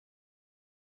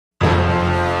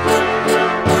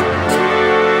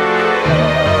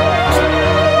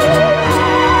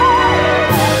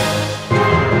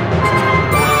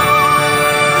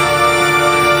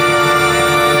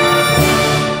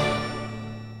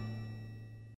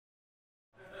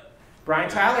Brian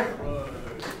Tyler.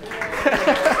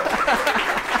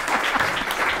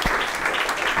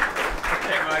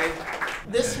 Hey, buddy.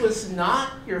 This was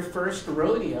not your first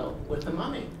rodeo with the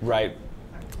Mummy. Right.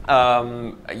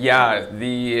 Yeah,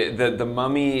 the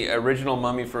Mummy, original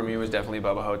Mummy for me was definitely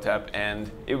Bubba Hotep, and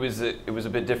it was a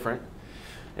bit different.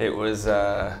 It was,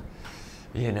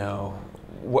 you know,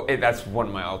 that's one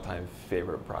of my all-time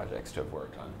favorite projects to have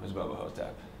worked on was Bubba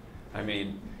Hotep. I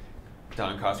mean,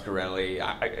 Don Coscarelli,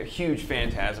 a huge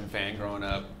Phantasm fan growing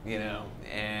up, you know,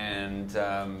 and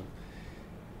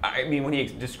I mean, when he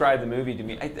described the movie to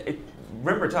me, I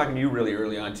remember talking to you really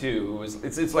early on too.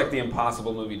 It's like the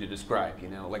impossible movie to describe, you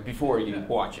know, like before you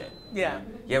watch it. Yeah.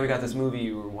 Yeah, we got this movie.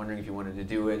 We were wondering if you wanted to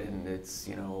do it, and it's,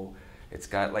 you know, it's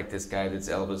got like this guy that's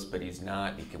Elvis, but he's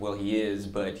not. Well, he is,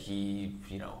 but he,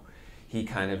 you know, he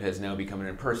kind of has now become an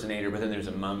impersonator. But then there's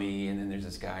a mummy, and then there's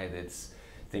this guy that's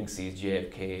thinks he's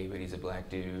JFK, but he's a black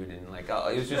dude, and like, oh,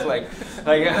 it was just like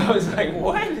I was like,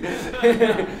 what,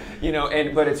 you know,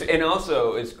 and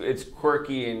also it's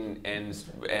quirky and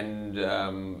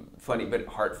funny, but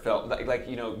heartfelt. Like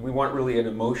you know, we want really an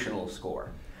emotional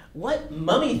score. What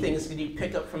Mummy things did you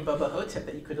pick up from Bubba Hotep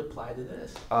that you could apply to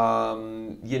this?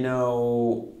 You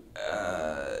know,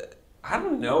 I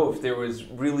don't know if there was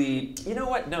really. You know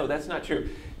what? No, that's not true.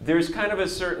 There's kind of a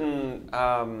certain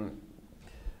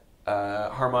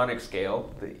harmonic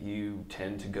scale that you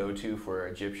tend to go to for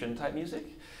Egyptian type music.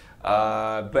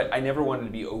 But I never wanted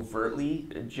to be overtly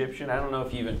Egyptian. I don't know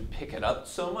if you even pick it up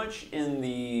so much in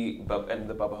the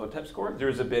Bubba Hotep score.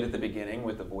 There's a bit at the beginning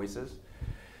with the voices,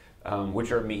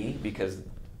 which are me because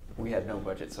we had no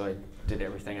budget, so I did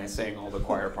everything. I sang all the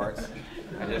choir parts.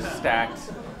 I just stacked.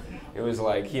 It was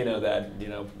like, you know,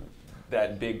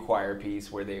 that big choir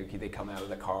piece where they come out of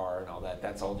the car and all that.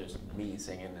 That's all just me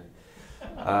singing.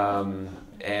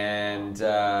 And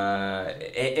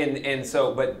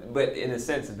so, but in a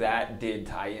sense, that did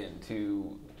tie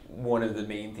into one of the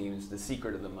main themes, the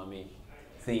Secret of the Mummy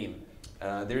theme.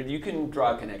 You can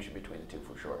draw a connection between the two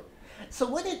for sure. So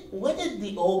what did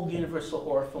the old Universal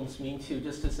horror films mean to you,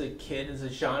 just as a kid, as a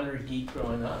genre geek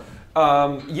growing up?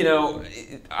 You know,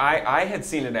 I had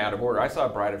seen it out of order. I saw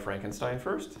Bride of Frankenstein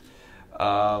first.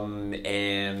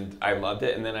 And I loved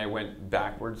it, and then I went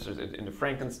backwards into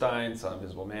Frankenstein, saw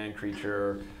Invisible Man,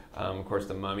 Creature, of course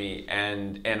the Mummy,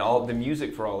 and all the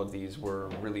music for all of these were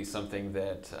really something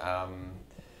that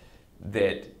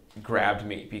that grabbed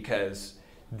me, because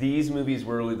these movies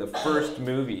were really the first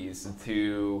movies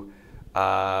to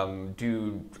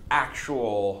do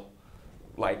actual,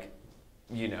 like,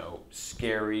 you know,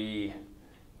 scary,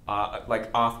 like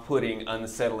off-putting,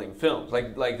 unsettling films,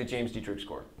 like the James Dietrich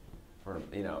score. Or,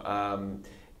 you know,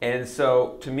 and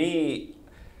so to me,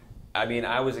 I mean,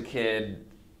 I was a kid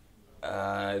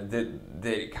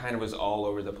that kind of was all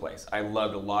over the place. I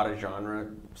loved a lot of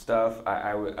genre stuff.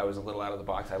 I was a little out of the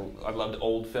box. I loved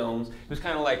old films. It was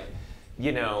kind of like,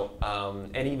 you know,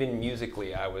 and even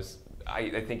musically, I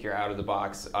think you're out of the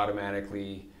box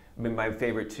automatically. I mean, my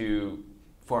favorite two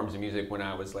forms of music when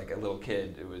I was like a little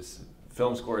kid, it was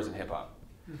film scores and hip hop,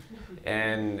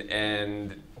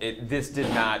 and this did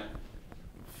not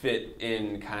fit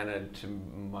in kind of to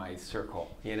my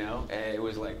circle, you know? And it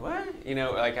was like, what? You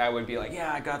know, like I would be like,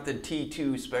 yeah, I got the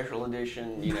T2 special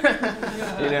edition, you know,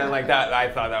 you know, like that. I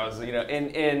thought that was, you know,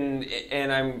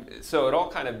 and so it all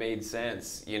kind of made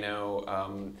sense, you know,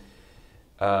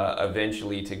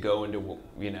 eventually to go into,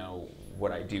 you know,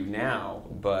 what I do now.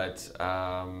 But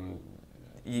I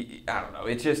don't know,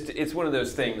 it's one of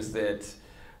those things that,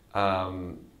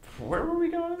 where were we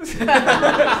going with this?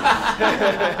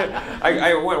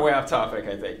 I went way off topic,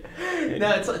 I think.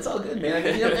 No, it's all good, man.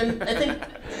 You know, and I think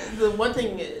the one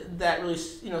thing that really,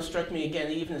 you know, struck me again,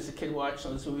 even as a kid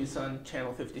watching those movies on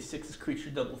Channel 56's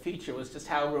Creature Double Feature, was just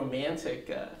how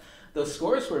romantic those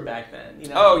scores were back then. You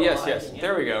know, oh yes, yes.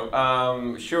 There we go.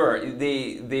 Sure,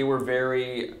 they were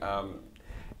very.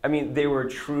 I mean, they were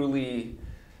truly.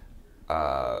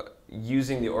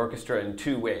 Using the orchestra in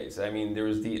two ways. I mean, there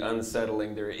was the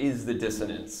unsettling, there is the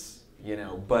dissonance, you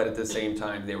know, but at the same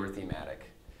time they were thematic.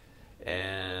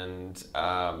 And,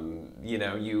 you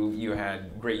know, you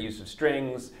had great use of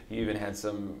strings, you even had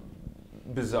some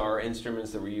bizarre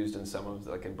instruments that were used in some of,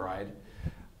 like in Bride.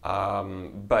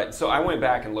 But so I went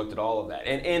back and looked at all of that.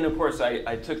 And of course,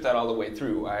 I took that all the way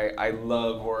through. I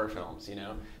love horror films, you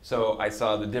know, so I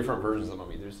saw the different versions of the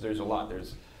Mummy. There's a lot.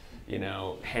 There's, you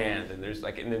know, Hand, and there's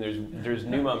like, and then there's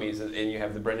new mummies, and you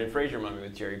have the Brendan Fraser mummy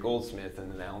with Jerry Goldsmith, and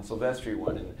the Alan Silvestri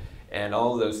one, and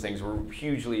all of those things were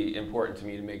hugely important to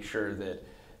me to make sure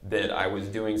that I was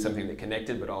doing something that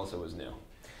connected, but also was new.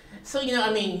 So,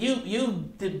 I mean,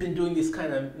 you've been doing these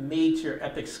kind of major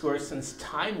epic scores since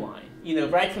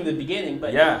Timeline, right from the beginning.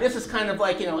 But this is kind of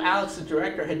like, Alex, the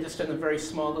director, had just done a very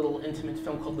small little intimate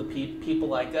film called The People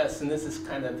Like Us, and this is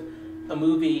kind of a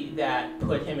movie that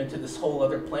put him into this whole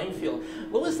other playing field.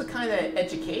 What was the kind of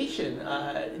education,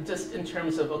 just in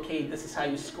terms of, okay, this is how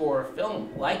you score a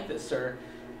film like this, or...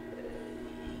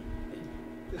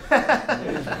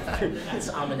 It's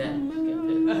ominous.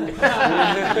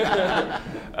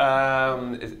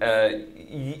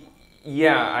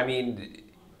 Yeah, I mean,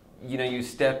 you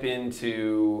step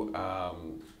into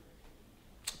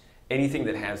anything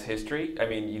that has history. I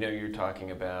mean, you're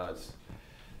talking about,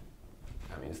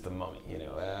 I mean, it's the Mummy,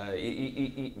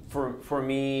 for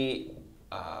me,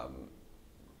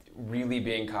 really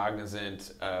being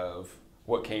cognizant of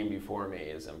what came before me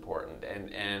is important,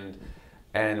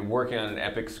 and working on an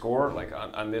epic score, like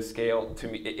on this scale, to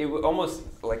me, it was almost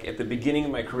like at the beginning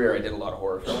of my career, I did a lot of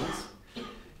horror films,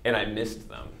 and I missed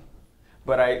them.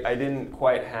 But I didn't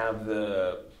quite have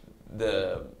this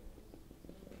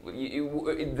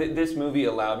movie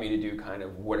allowed me to do kind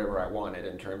of whatever I wanted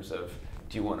in terms of,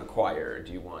 do you want a choir,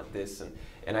 do you want this?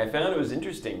 And I found it was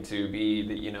interesting to be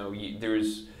that,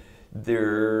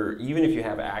 even if you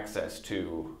have access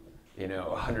to, a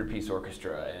 100-piece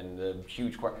orchestra and a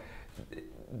huge choir,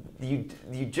 you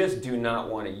just do not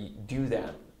want to do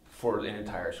that for an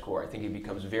entire score. I think it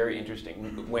becomes very interesting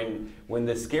when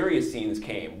the scariest scenes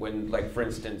came, when, like, for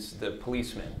instance, the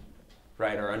policemen,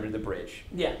 right, are under the bridge.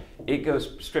 Yeah. It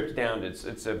goes stripped down to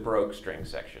it's a Baroque string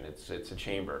section. It's a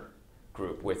chamber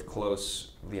group with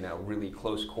close, really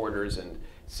close quarters and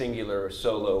singular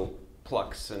solo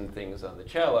plucks and things on the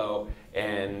cello,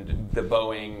 and the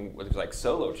bowing was like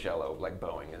solo cello, like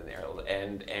bowing in there,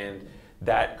 and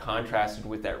that contrasted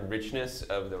with that richness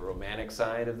of the romantic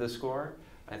side of the score,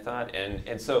 I thought,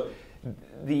 and so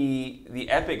the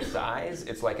epic size,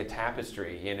 it's like a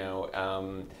tapestry,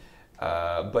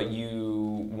 but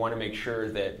you want to make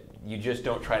sure that you just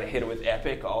don't try to hit it with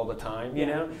epic all the time,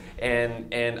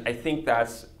 and I think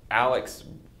that's Alex.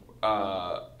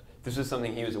 This is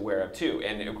something he was aware of too,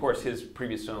 and of course his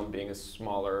previous film being a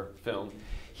smaller film.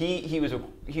 He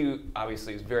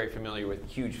obviously is very familiar with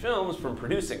huge films from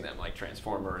producing them, like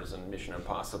Transformers and Mission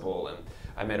Impossible, and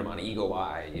I met him on Eagle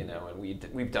Eye, and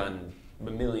we've done a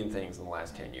million things in the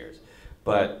last 10 years.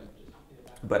 But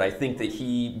I think that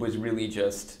he was really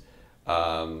just,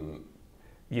 kind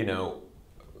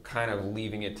of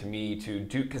leaving it to me to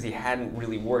do, because he hadn't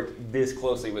really worked this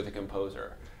closely with a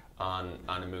composer on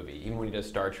a movie. Even when he does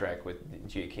Star Trek with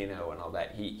Giacchino and all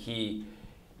that, he's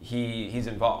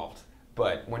involved.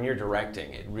 But when you're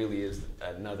directing, it really is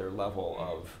another level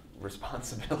of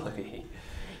responsibility.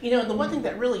 The one thing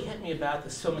that really hit me about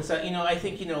this film is that, I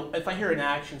think, if I hear an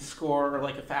action score or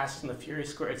like a Fast and the Furious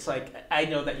score, it's like, I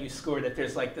know that you scored that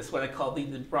there's like this, what I call the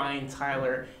Brian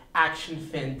Tyler action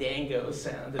fandango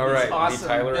sound. All right, awesome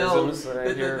the Tylerisms that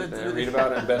I hear, that I read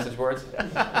about in message boards.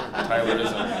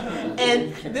 Tylerism.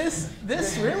 And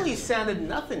this really sounded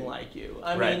nothing like you.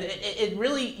 I mean, it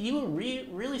really, you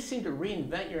really seem to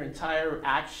reinvent your entire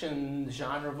action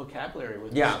genre vocabulary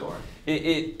with the score.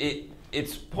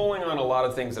 It's pulling on a lot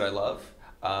of things that I love,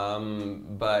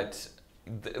 but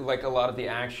like a lot of the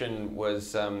action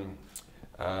was,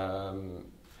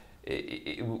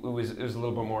 it was a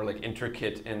little bit more like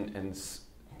intricate and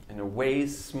in a way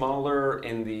smaller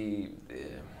in the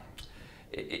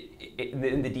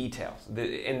details.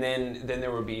 And then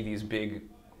there would be these big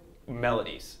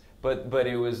melodies, but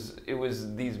it was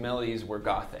these melodies were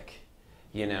gothic,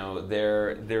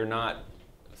 they're not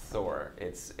Thor.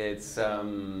 It's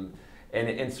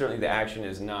and certainly the action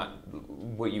is not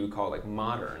what you would call like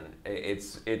modern.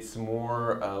 It's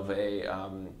more of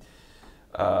an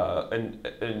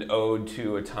ode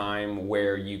to a time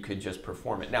where you could just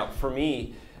perform it. Now, for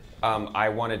me, I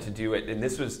wanted to do it, and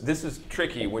this is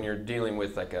tricky when you're dealing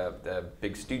with like a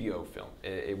big studio film,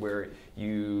 where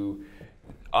you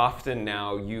often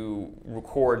now you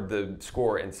record the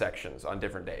score in sections on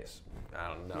different days. I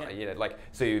don't know,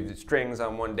 so you have strings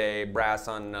on one day, brass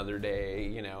on another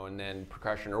day, and then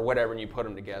percussion or whatever, and you put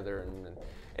them together,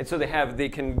 and so they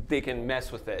can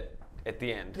mess with it at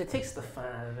the end. It takes the fun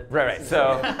out of it. Right.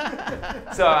 So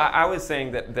I was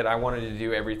saying that I wanted to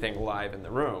do everything live in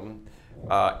the room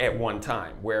at one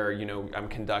time, where I'm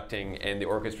conducting and the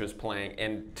orchestra's playing,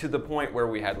 and to the point where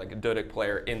we had like a duduk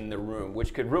player in the room,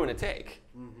 which could ruin a take.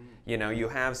 Mm-hmm. You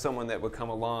have someone that would come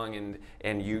along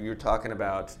and you're talking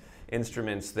about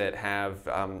instruments that have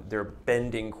they're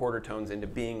bending quarter tones into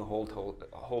being whole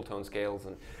tone scales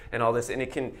and all this, and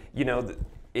it can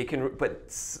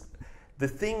but The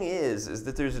thing is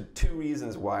that there's two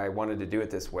reasons why I wanted to do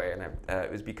it this way, and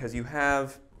it was because you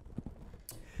have,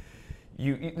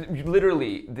 you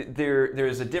literally,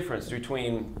 there's a difference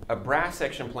between a brass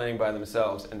section playing by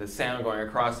themselves and the sound going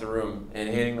across the room and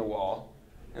hitting the wall,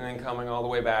 and then coming all the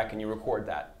way back, and you record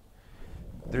that.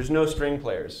 There's no string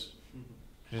players.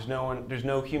 There's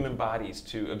no human bodies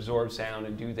to absorb sound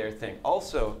and do their thing.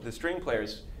 Also, the string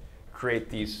players create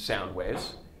these sound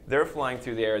waves. They're flying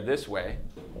through the air this way.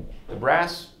 The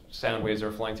brass sound waves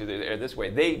are flying through the air this way.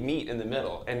 They meet in the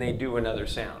middle and they do another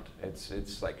sound.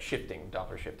 It's like shifting,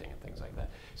 Doppler shifting and things like that.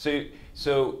 So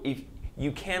if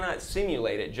you cannot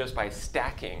simulate it just by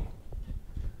stacking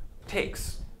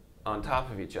takes on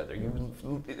top of each other.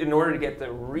 In order to get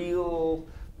the real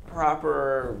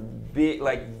proper big,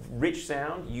 like rich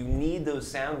sound, you need those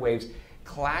sound waves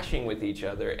clashing with each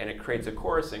other, and it creates a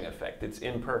chorusing effect. It's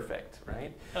imperfect,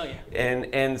 right? Oh yeah.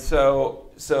 And so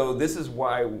this is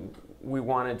why we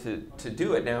wanted to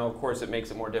do it. Now, of course, it makes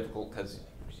it more difficult because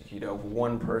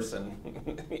one person,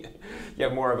 you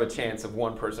have more of a chance of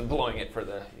one person blowing it for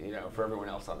for everyone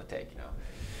else on the take,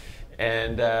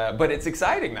 And but it's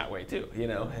exciting that way too,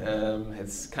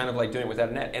 It's kind of like doing it without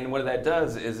a net. And what that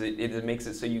does is it makes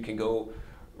it so you can go.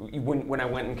 When I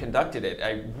went and conducted it,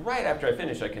 right after I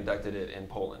finished, I conducted it in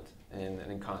Poland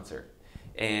in concert,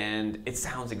 and it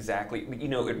sounds exactly.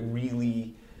 It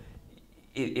really.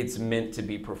 It's meant to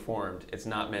be performed. It's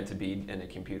not meant to be in a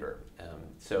computer.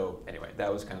 So anyway,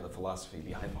 that was kind of the philosophy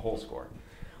behind the whole score.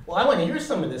 Well, I want to hear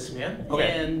some of this, man.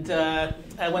 Okay. And I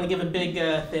want to give a big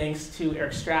thanks to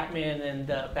Eric Stratman and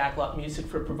Backlot Music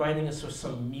for providing us with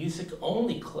some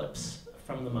music-only clips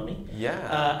from The Mummy.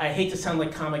 Yeah. I hate to sound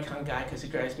like Comic-Con guy because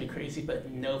it drives me crazy, but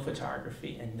no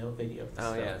photography and no video of the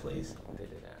stuff, yeah. please. They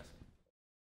did ask.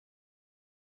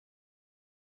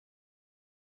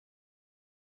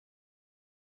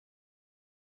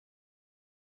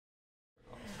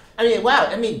 Wow.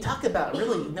 Talk about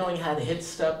really knowing how to hit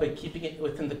stuff, but keeping it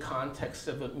within the context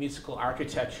of a musical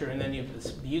architecture, and then you have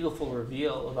this beautiful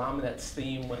reveal of Aminet's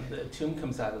theme when the tomb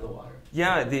comes out of the water.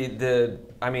 Yeah. The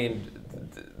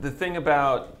thing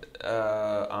about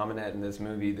Aminet in this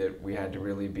movie that we had to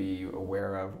really be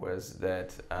aware of was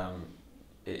that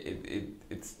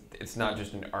it's not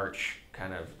just an arch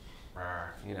kind of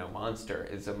monster.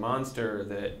 It's a monster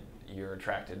that you're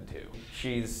attracted to.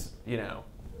 She's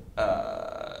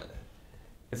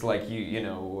it's like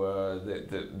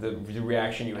the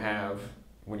reaction you have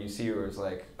when you see her is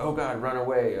like, oh God, run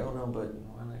away. Oh no, but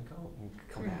when I go,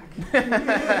 come back.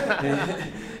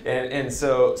 and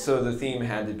so the theme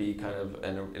had to be kind of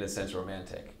in a sense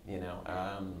romantic,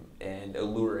 and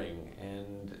alluring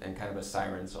and kind of a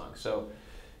siren song. So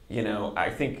I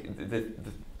think the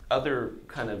other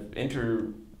kind of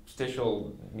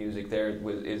interstitial music there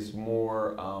is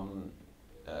more.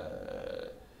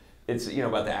 It's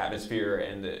about the atmosphere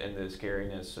and the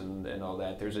scariness and all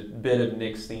that. There's a bit of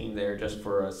Nick's theme there just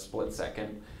for a split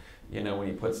second, when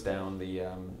he puts down the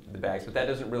bags. But that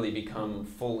doesn't really become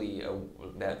fully.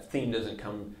 That theme doesn't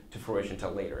come to fruition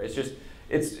until later.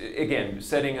 It's again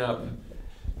setting up,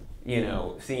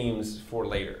 themes for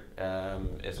later,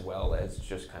 as well as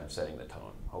just kind of setting the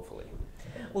tone, hopefully.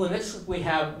 Well, the next we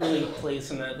have really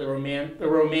plays in the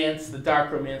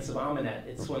dark romance of Aminet.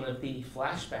 It's one of the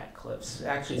flashback clips.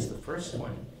 Actually, it's the first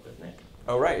one with Nick.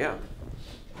 Oh, right, yeah.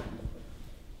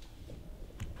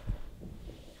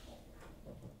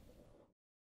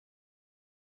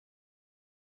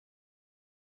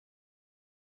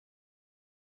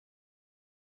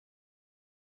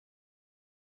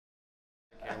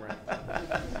 Camera.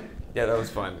 Yeah, that was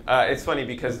fun. It's funny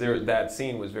because that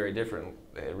scene was very different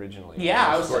originally.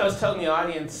 Yeah, I was telling the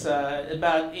audience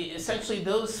about essentially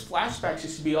those flashbacks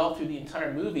used to be all through the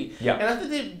entire movie. Yeah. And I think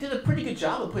they did a pretty good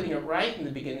job of putting it right in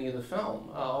the beginning of the film.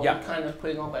 Yeah. Kind of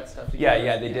putting all that stuff together.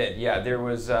 Yeah, they did. Yeah, it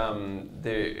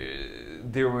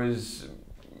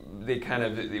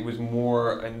was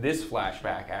more in this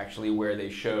flashback actually where they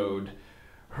showed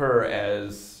her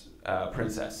as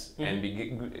princess and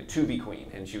to be queen,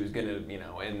 and she was gonna,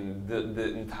 and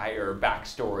the entire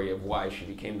backstory of why she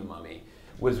became the mummy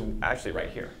was actually right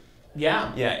here.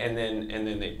 Yeah. Yeah, and then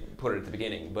they put it at the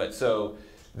beginning. But so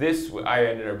this, I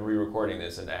ended up re-recording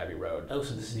this in Abbey Road. Oh,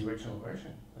 so this is the original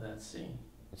version of that scene.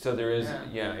 So there is,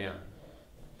 yeah. Yeah.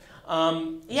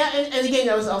 And again,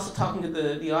 I was also talking to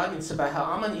the audience about how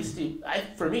Amin used to.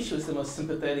 For me, she was the most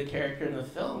sympathetic character in the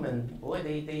film, and boy,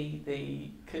 they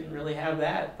couldn't really have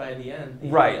that by the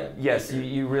end. Right. Yes,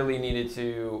 you really needed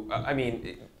to.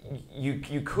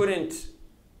 You couldn't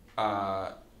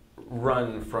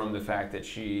run from the fact that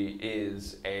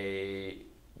she's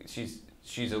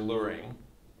alluring,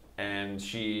 and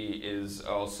she is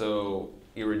also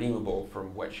irredeemable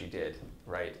from what she did,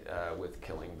 right, with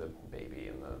killing the baby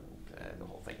and the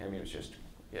whole thing. I mean, it was just,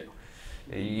 you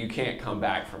know, you can't come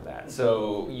back from that.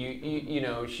 So you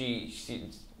know, she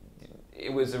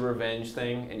it was a revenge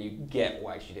thing, and you get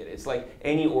why she did it. It's like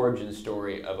any origin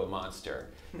story of a monster.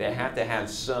 They have to have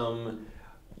some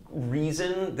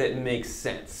reason that makes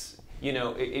sense. You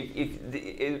know,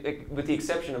 with the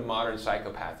exception of modern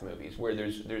psychopath movies, where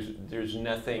there's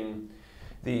nothing,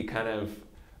 the kind of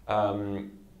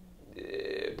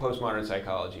postmodern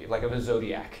psychology, like of a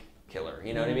Zodiac killer.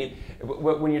 You know what I mean?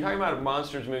 When you're talking about a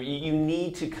monsters movie, you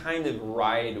need to kind of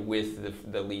ride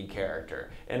with the lead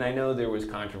character. And I know there was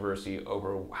controversy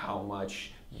over how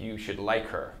much you should like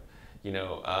her. You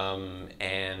know,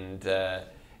 and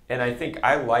I think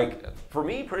for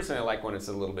me personally, I like when it's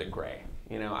a little bit gray.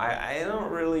 You know, I don't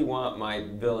really want my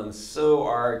villains so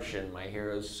arch and my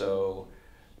heroes so,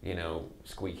 you know,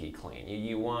 squeaky clean.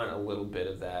 You want a little bit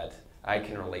of that. I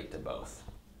can relate to both,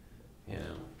 you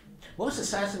know. What was the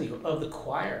size of the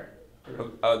choir?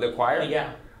 The choir?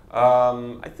 Yeah.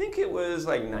 I think it was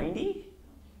like 90.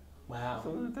 Wow.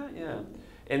 Something like that, yeah.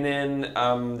 And then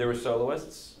there were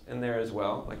soloists in there as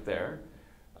well, like there.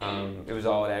 It was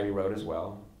all at Abbey Road as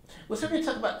well. Well, so we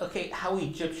talk about, okay, how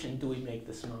Egyptian do we make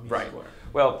this mummy score?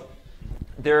 Well,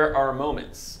 there are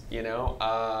moments, you know,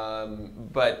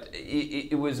 but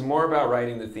it was more about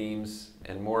writing the themes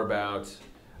and more about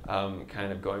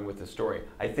kind of going with the story.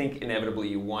 I think inevitably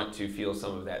you want to feel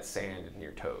some of that sand in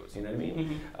your toes, you know what I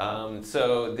mean? Mm-hmm.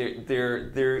 So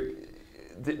there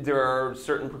are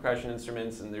certain percussion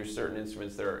instruments, and there's certain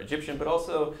instruments that are Egyptian, but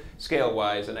also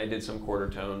scale-wise, and I did some quarter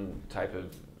tone type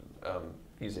of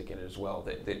music in it as well.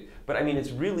 But I mean,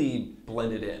 it's really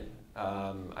blended in.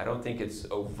 I don't think it's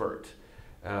overt.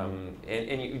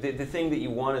 The thing that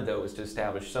you wanted, though, is to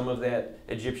establish some of that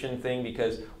Egyptian thing,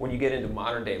 because when you get into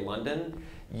modern day London,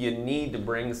 you need to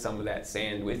bring some of that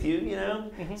sand with you, you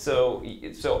know? Mm-hmm. So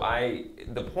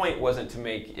the point wasn't to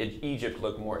make Egypt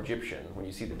look more Egyptian when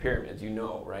you see the pyramids, you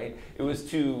know, right? It was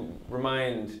to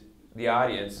remind the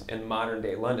audience in modern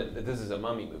day London that this is a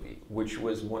mummy movie, which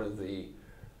was one of the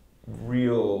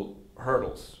real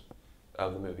hurdles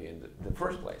of the movie in the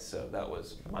first place. So that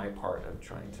was my part of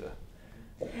trying to...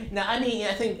 Now, I mean,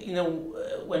 I think, you know,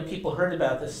 when people heard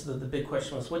about this, the big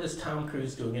question was, what is Tom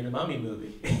Cruise doing in a mummy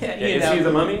movie? Is he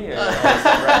the mummy?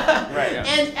 Yeah. Right, yeah.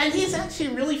 And he's actually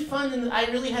really fun, and I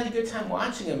really had a good time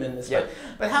watching him in this. Yeah.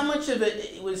 But how much of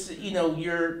it was, you know,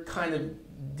 your kind of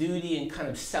duty and kind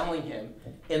of selling him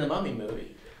in a mummy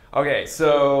movie? Okay,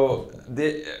 so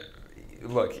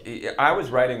look, I was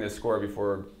writing this score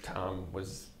before Tom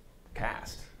was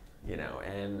cast, you know,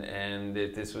 and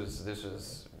this was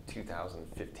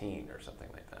 2015 or something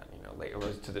like that, you know, it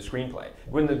was to the screenplay,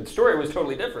 when the story was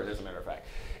totally different, as a matter of fact.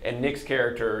 And Nick's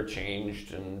character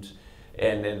changed, and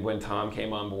then when Tom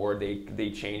came on board,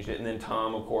 they changed it. And then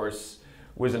Tom, of course,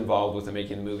 was involved with the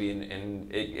making of the movie, and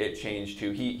it changed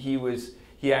too.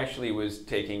 He actually was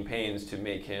taking pains to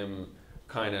make him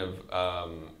kind of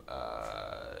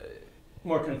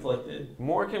more conflicted.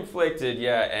 More conflicted,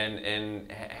 yeah,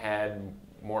 and had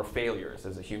more failures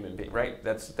as a human being, right?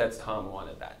 That's Tom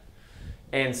wanted that.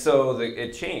 And so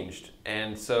it changed.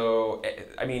 And so,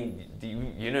 I mean,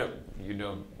 you know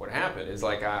what happened is,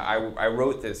 like, I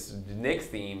wrote this Nick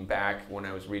theme back when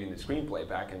I was reading the screenplay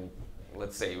back in,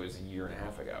 let's say it was a year and a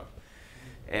half ago.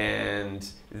 And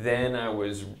then I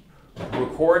was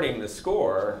recording the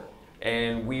score,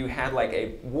 and we had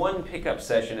like one pickup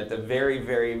session at the very,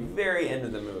 very, very end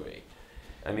of the movie.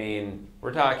 I mean,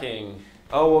 we're talking,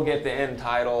 we'll get the end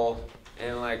title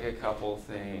and like a couple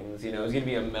things. You know, it was gonna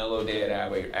be a mellow day at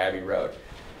Abbey Road.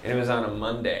 And it was on a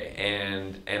Monday,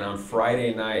 and on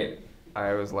Friday night,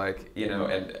 I was like, you know,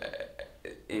 and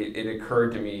it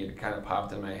occurred to me, it kind of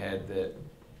popped in my head that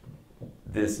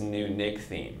this new Nick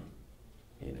theme,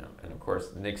 you know, and of course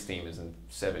the Nick's theme is in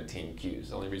 17 cues.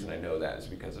 The only reason I know that is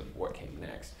because of what came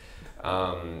next.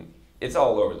 It's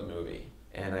all over the movie,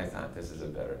 and I thought this is a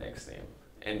better Nick's theme.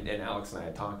 And Alex and I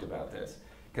had talked about this,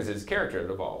 because his character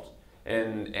had evolved.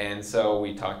 And so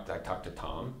I talked to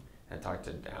Tom, and I talked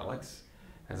to Alex.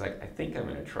 I was like, I think I'm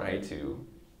gonna try to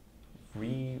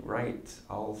rewrite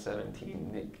all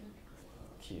 17 Nick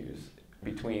cues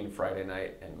between Friday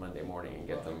night and Monday morning and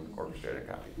get them orchestrated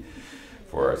copy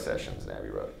for our sessions at Abbey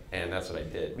Road. And that's what I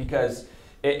did, because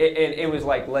it was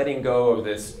like letting go of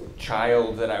this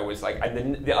child that I was like,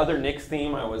 the other Nick's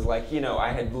theme, I was like, you know, I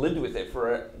had lived with it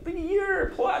for a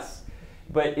year plus,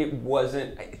 but it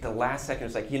wasn't, at the last second,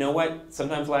 it's like, you know what,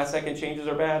 sometimes last second changes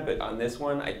are bad, but on this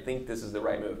one, I think this is the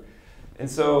right move. And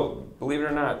so, believe it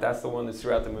or not, that's the one that's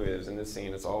throughout the movie. It was in this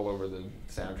scene. It's all over the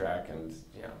soundtrack, and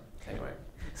yeah. Anyway.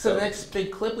 So the next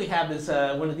big clip we have is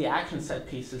one of the action set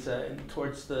pieces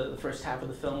towards the first half of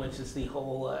the film, which is the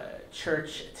whole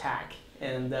church attack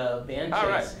and van chase. All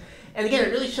right. And again,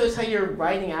 it really shows how you're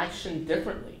writing action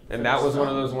differently. And that was one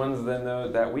of those ones then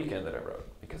that weekend that I wrote,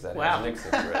 because that has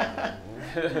Nixon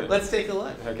written. Let's take a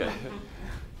look. Okay.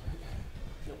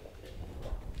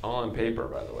 All on paper,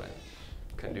 by the way.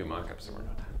 Couldn't do mock-ups, so we're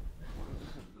not.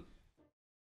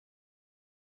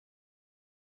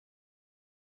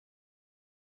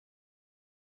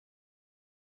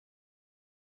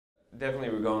 Definitely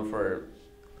we're going for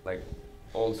like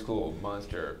old school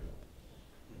monster.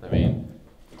 I mean,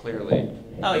 clearly.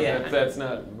 Oh yeah. That's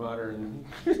not modern.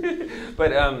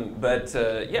 but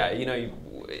yeah, you know,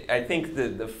 I think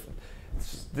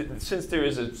since there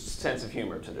is a sense of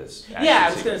humor to this. Yeah,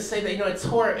 I was going to say that, you know, it's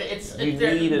horror. But it's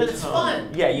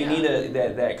fun. Yeah, you need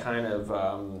that kind of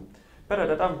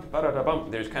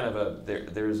there's kind of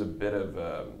there's a bit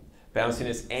of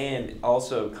bounciness, and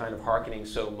also kind of hearkening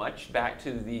so much back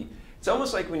to the. It's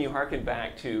almost like when you hearken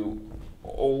back to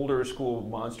older school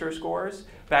monster scores.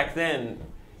 Back then,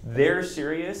 their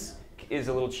serious is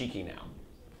a little cheeky now,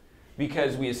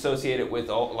 because we associate it with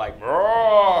all, like,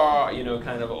 you know,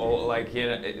 kind of old, like, you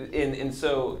know, and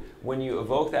so when you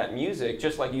evoke that music,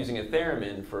 just like using a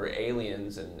theremin for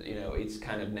aliens, and you know, it's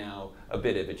kind of now a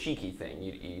bit of a cheeky thing,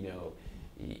 you know,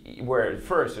 where at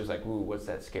first it was like, ooh, what's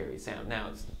that scary sound? Now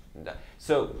it's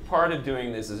so part of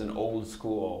doing this is an old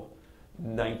school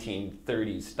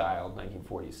 1930s style,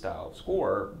 1940s style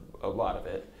score, a lot of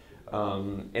it.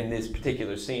 In this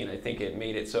particular scene, I think it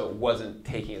made it so it wasn't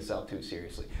taking itself too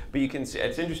seriously. But you can see,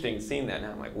 it's interesting seeing that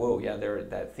now. I'm like, whoa, yeah,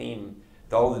 that theme,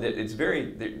 it's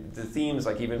very, the themes,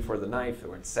 like even for the knife,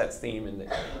 or Set's theme, and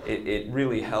it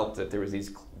really helped that there was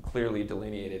these clearly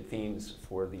delineated themes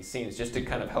for these scenes, just to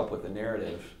kind of help with the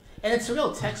narrative. And it's a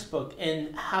real textbook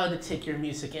in how to take your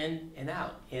music in and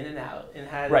out, and how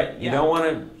to, right. You don't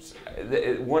want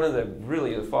to. One of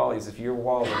the follies, if you're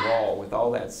wall to wall with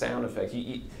all that sound effects.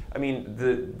 I mean,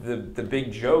 the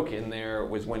big joke in there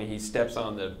was when he steps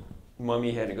on the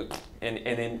mummy head and goes, and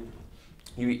then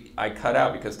I cut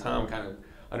out because Tom kind of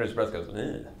under his breath goes.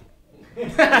 So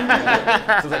it's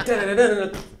like,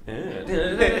 you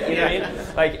know what I mean?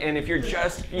 Like, and if you're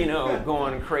just, you know,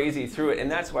 going crazy through it,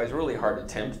 and that's why it's really hard to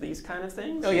tempt these kind of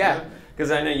things. Oh yeah. Because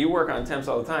I know you work on temps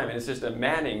all the time, and it's just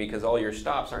maddening because all your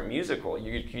stops aren't musical.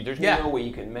 There's no way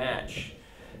you can match,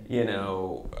 you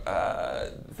know,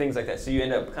 things like that. So you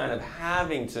end up kind of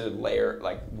having to layer,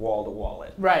 like, wall to wall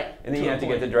it. Right. And then you have to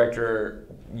get the director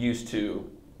used to,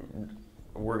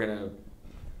 we're gonna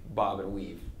bob and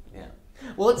weave.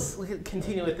 Well, let's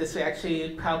continue with this. Actually,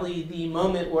 probably the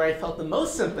moment where I felt the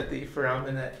most sympathy for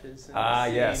Amanette is in the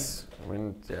scene. Yes.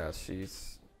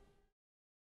 She's...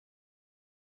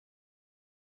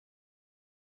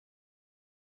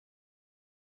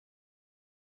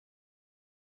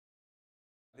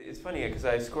 It's funny because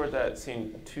I scored that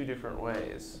scene 2 different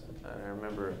ways, I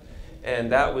remember.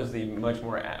 And that was the much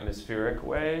more atmospheric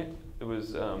way. It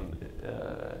was...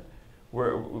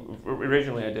 where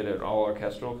originally I did an all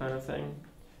orchestral kind of thing,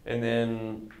 and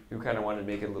then we kind of wanted to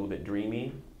make it a little bit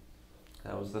dreamy.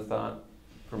 That was the thought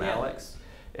from Alex,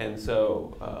 and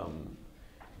so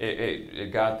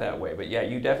it got that way. But yeah,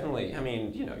 you definitely. I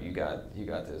mean, you know, you got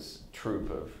this troupe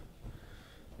of,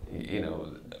 you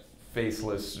know,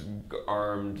 faceless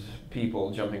armed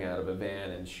people jumping out of a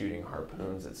van and shooting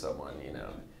harpoons at someone. You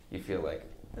know, you feel like.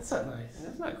 That's not nice.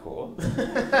 That's not cool.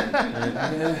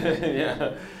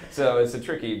 Yeah. So it's a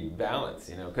tricky balance,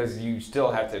 you know, because you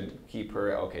still have to keep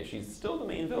her, okay, she's still the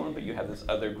main villain, but you have this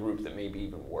other group that may be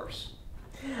even worse.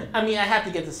 I mean, I have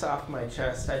to get this off my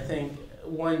chest. I think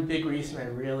one big reason I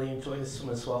really enjoy this film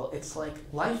as well, it's like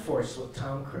Life Force with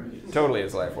Tom Cruise. Totally,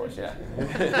 it's Life Force, yeah.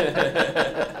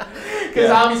 Because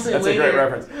obviously that's a great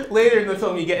reference. Later in the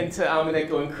film you get into Amanette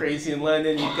going crazy in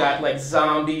London, you've got like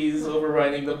zombies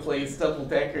overrunning the place,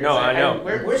 double-deckers. No, I know.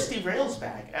 Where's Steve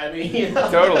Railsback? I mean, you know.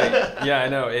 Totally. Yeah, I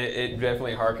know. It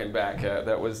definitely harkened back.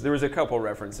 There was a couple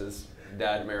references,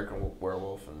 Dad, American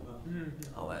Werewolf, and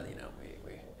all that, you know.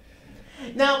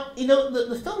 Now, you know,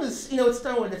 the film is, you know, it's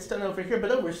done when it's done over here,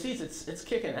 but overseas it's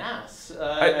kicking ass.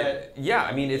 Yeah,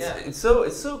 I mean, it's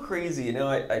so crazy. You know,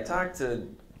 I talked to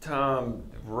Tom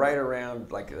right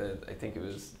around, like, I think it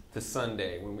was the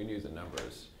Sunday when we knew the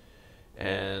numbers.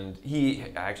 And he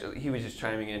was just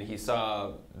chiming in. He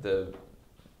saw the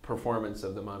performance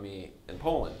of The Mummy in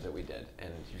Poland that we did,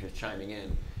 and he was just chiming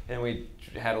in. And we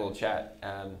had a little chat.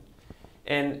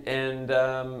 And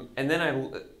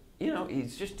then you know, he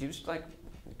was like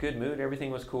good mood,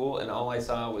 everything was cool, and all I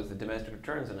saw was the domestic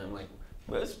returns, and I'm like,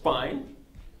 well, it's fine.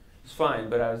 It's fine,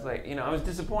 but I was like, I was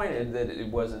disappointed that it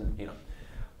wasn't,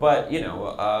 But, you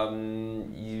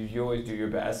always do your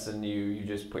best, and you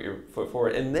just put your foot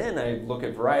forward. And then I look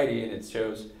at Variety, and it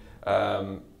shows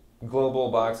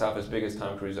global box office biggest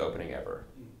Tom Cruise opening ever.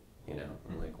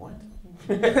 I'm like, what?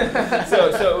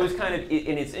 so it was kind of,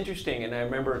 and it's interesting, and I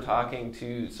remember talking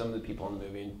to some of the people in the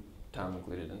movie, Tom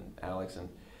included and Alex, and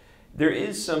there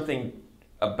is something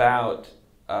about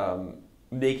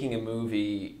making a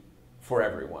movie for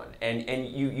everyone, and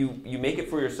you make it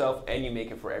for yourself and you make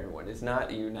it for everyone. It's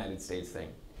not a United States thing.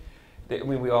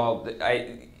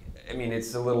 I mean,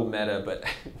 it's a little meta, but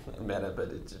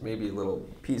it's maybe a little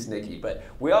peace-nicky. But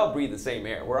we all breathe the same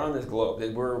air. We're on this globe.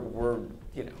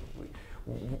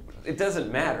 It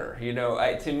doesn't matter.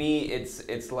 To me,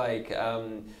 it's like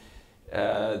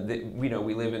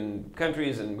we live in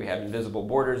countries and we have invisible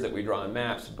borders that we draw on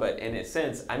maps. But in a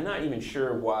sense, I'm not even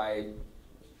sure why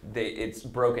it's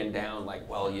broken down. Like,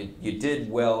 well, you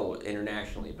did well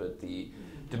internationally, but the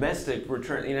domestic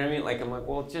return. You know what I mean? Like, I'm like,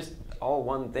 well, it's just all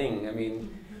one thing. I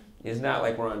mean. It's not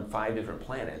like we're on 5 different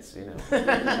planets,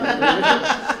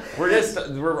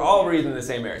 We're all breathing the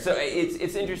same air. So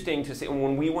it's interesting to see.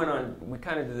 When we went on, we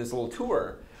kind of did this little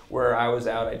tour where I was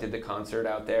out. I did the concert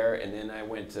out there, and then I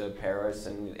went to Paris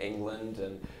and England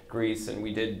and Greece, and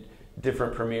we did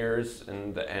different premieres.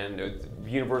 And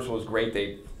Universal was great.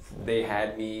 They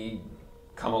had me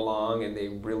come along, and they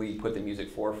really put the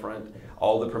music forefront.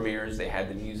 All the premieres, they had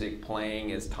the music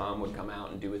playing as Tom would come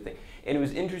out and do a thing. And it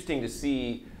was interesting to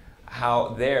see how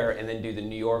there, and then do the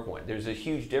New York one. There's a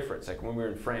huge difference. Like when we were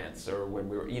in France, or when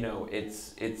we were, it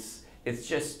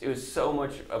was so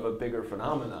much of a bigger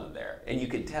phenomenon there, and you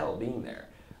could tell being there.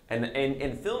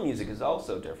 And film music is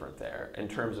also different there in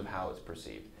terms of how it's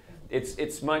perceived.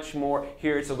 It's much more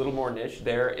here. It's a little more niche.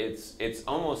 There, it's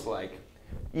almost like,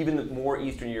 even the more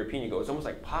Eastern European you go, it's almost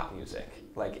like pop music.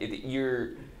 Like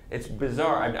it's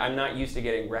bizarre. I'm not used to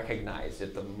getting recognized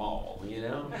at the mall, And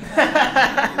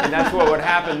that's what would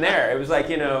happen there. It was like,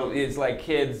 it's like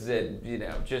kids that,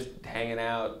 just hanging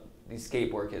out, these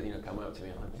skateboard kids, coming up to me.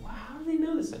 I'm like, wow, how do they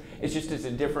know this? It's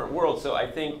a different world. So I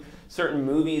think certain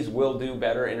movies will do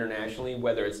better internationally,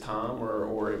 whether it's Tom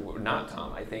or not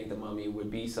Tom. I think The Mummy would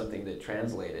be something that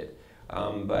translated.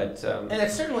 And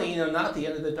it's certainly not the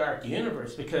end of the dark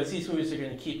universe, because these movies are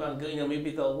going to keep on going.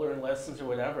 Maybe they'll learn lessons or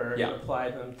whatever and apply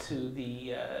them to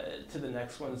the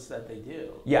next ones that they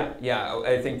do. Yeah.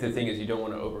 I think the thing is, you don't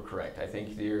want to overcorrect. I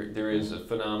think there is a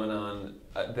phenomenon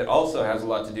that also has a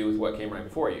lot to do with what came right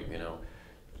before you.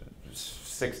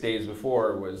 6 days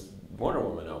before was Wonder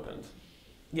Woman opened.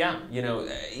 Yeah.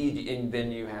 And then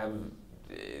you have.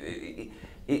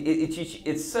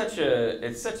 It's such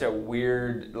a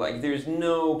weird, like, there's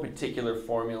no particular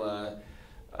formula,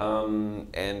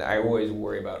 and I always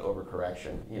worry about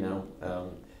overcorrection,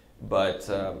 but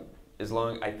as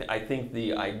long, I think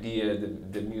the idea,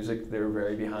 the music they're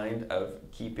very behind of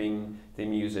keeping the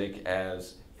music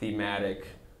as thematic,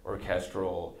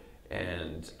 orchestral,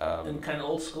 and kind of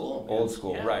old school. Old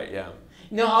school, yeah. Right?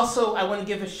 Yeah. Also, I want to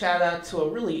give a shout out to a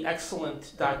really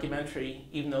excellent documentary,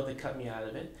 even though they cut me out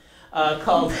of it.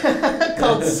 Called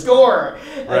Score.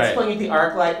 It's playing at the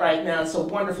ArcLight right now. It's a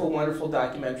wonderful, wonderful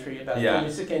documentary about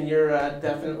music, and you're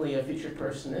definitely a featured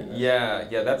person in it. Yeah,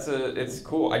 it's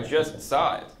cool. I just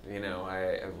saw it.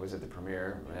 I was at the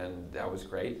premiere, and that was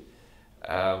great.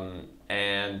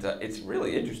 And it's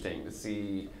really interesting to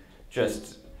see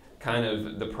just kind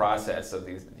of the process of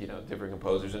these, different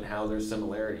composers and how there's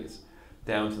similarities,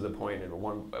 down to the point at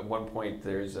one point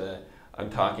I'm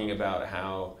talking about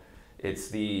how it's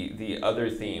the other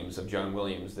themes of John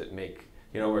Williams that make,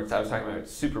 where I was talking about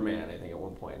Superman, I think, at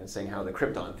one point, and saying how the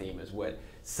Krypton theme is what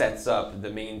sets up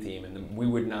the main theme, and we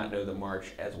would not know the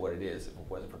march as what it is if it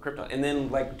wasn't for Krypton. And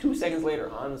then, like 2 seconds later,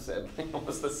 Hans said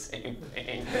almost the same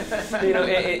thing.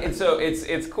 And so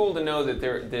it's cool to know that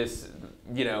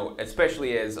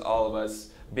especially as all of us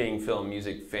being film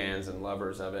music fans and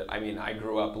lovers of it. I mean, I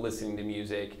grew up listening to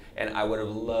music, and I would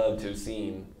have loved to have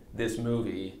seen this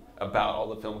movie about all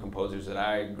the film composers that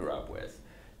I grew up with,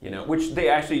 which they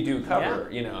actually do cover.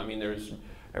 Yeah. I mean, there's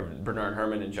Bernard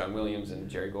Herrmann and John Williams and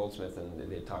Jerry Goldsmith, and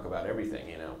they talk about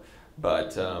everything,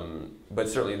 But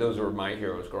certainly those were my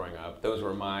heroes growing up. Those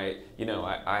were my,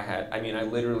 I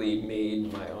literally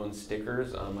made my own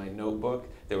stickers on my notebook.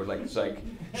 They were like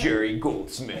Jerry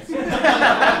Goldsmith. and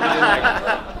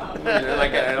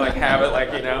have it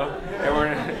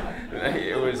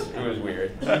it was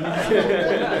weird.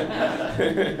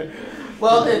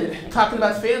 Well, talking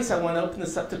about fans, I want to open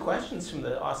this up to questions from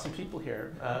the awesome people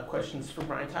here. Questions for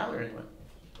Brian Tyler, anyway.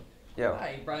 Yeah.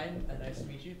 Hi, Brian. Nice to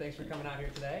meet you. Thanks for coming out here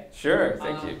today. Sure,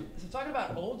 thank you. So talking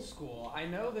about old school, I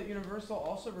know that Universal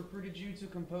also recruited you to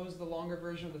compose the longer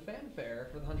version of the fanfare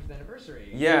for the 100th anniversary.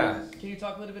 Yeah. Can you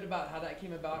talk a little bit about how that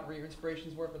came about, where your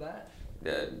inspirations were for that?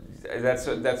 That's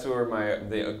where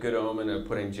the good omen of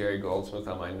putting Jerry Goldsmith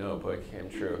on my notebook came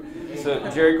true. So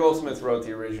Jerry Goldsmith wrote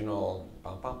the original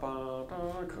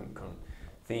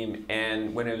theme,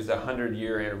 and when it was the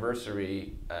 100-year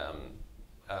anniversary,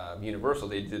 Universal,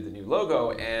 they did the new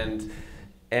logo, and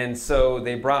so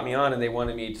they brought me on, and they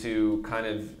wanted me to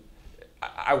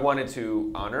I wanted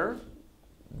to honor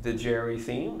the Jerry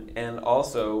theme, and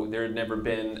also there had never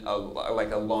been a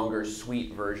longer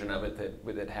suite version of it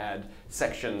that had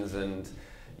sections and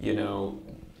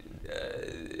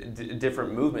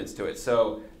different movements to it.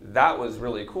 So that was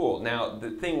really cool. Now the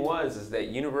thing is that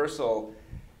Universal,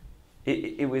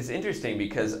 it was interesting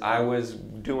because I was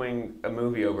doing a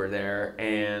movie over there,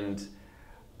 and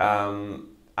I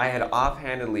had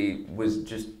offhandedly was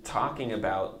just talking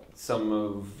about some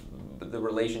of the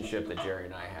relationship that Jerry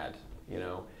and I had.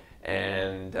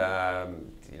 And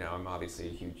I'm obviously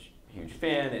a huge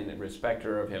fan and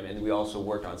respecter of him, and we also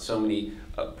worked on so many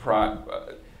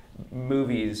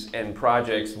movies and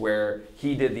projects where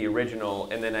he did the original,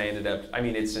 and then I ended up. I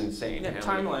mean, it's insane. Yeah,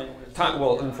 Timeline.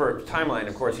 And for Timeline,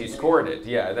 of course, he scored it.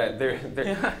 Yeah,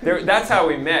 that's how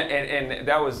we met, and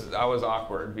I was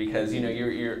awkward because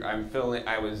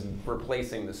I was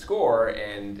replacing the score,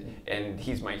 and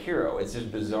he's my hero. It's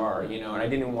just bizarre, and I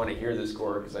didn't even want to hear the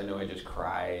score because I know I just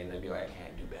cry and I'd be like, I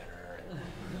can't do better.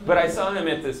 But I saw him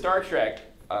at the Star Trek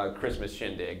Christmas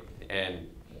shindig, and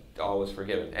all was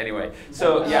forgiven. Anyway,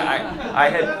 so yeah, I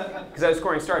had, because I was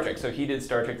scoring Star Trek, so he did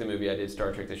Star Trek the movie, I did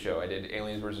Star Trek the show, I did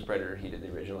Aliens vs. Predator, he did the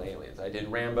original Aliens, I did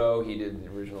Rambo, he did the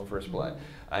original First Blood,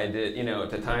 I did,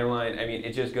 the Timeline, I mean,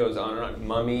 it just goes on and on.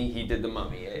 Mummy, he did the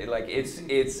Mummy.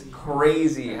 It's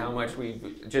crazy how much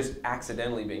we've just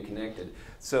accidentally been connected.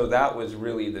 So that was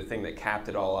really the thing that capped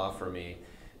it all off for me,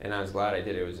 and I was glad I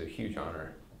did. It was a huge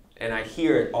honor. And I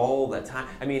hear it all the time.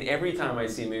 I mean, every time I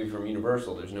see a movie from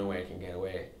Universal, there's no way I can get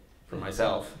away from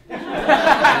myself. You know what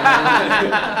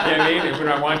I mean? When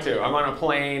I want to. I'm on a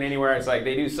plane, anywhere. It's like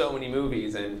they do so many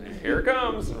movies, and here it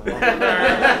comes.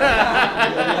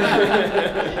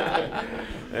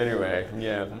 Anyway,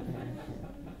 yeah.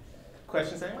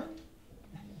 Questions, anyone?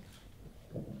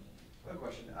 Quick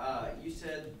question. You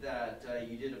said that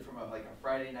you did it from a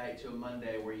Friday night to a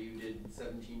Monday, where you did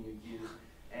 17 new cues,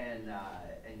 and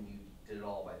you did it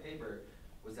all by paper.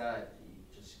 Was that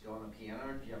just go on the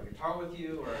piano? Do you have a guitar with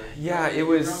you, or? Yeah, it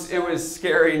was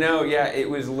scary. No, yeah, it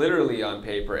was literally on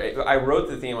paper. I wrote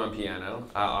the theme on piano.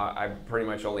 I pretty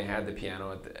much only had the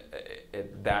piano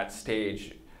at that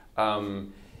stage. I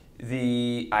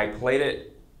played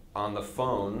it on the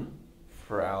phone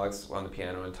for Alex on the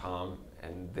piano and Tom,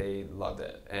 and they loved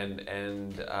it.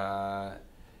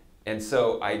 And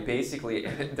so I basically,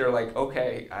 they're like,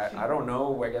 okay, I don't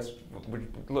know, I guess,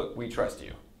 look, we trust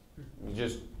you.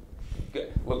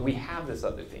 Look, we have this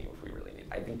other theme if we really need.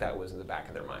 I think that was in the back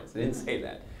of their minds. They didn't say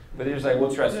that, but they're just like,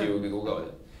 we'll trust you, we'll go with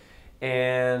it.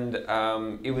 And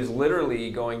it was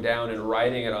literally going down and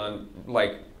writing it on,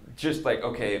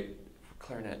 okay,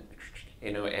 clarinet,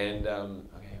 and okay,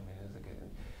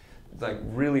 it's like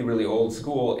really, really old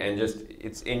school, and just,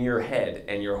 it's in your head,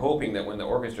 and you're hoping that when the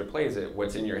orchestra plays it,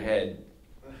 what's in your head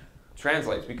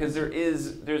translates, because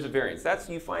there's a variance.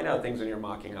 You find out things when you're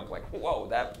mocking up, like, whoa,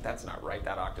 that's not right,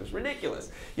 that octave's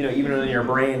ridiculous. Even in your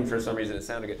brain, for some reason, it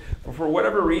sounded good. But for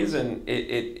whatever reason,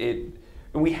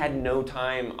 we had no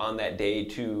time on that day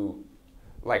to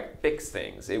fix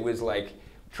things. It was like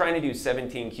trying to do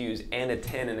 17 cues and a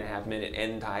 10.5-minute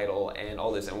end title and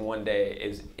all this in one day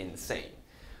is insane.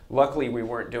 Luckily, we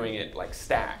weren't doing it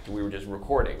stacked. We were just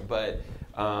recording, but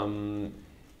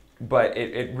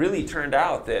it really turned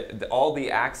out that all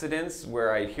the accidents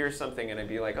where I'd hear something and I'd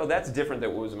be like, oh, that's different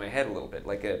than what was in my head a little bit,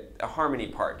 like a harmony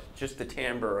part, just the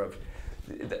timbre of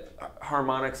the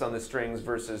harmonics on the strings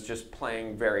versus just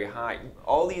playing very high.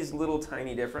 All these little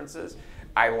tiny differences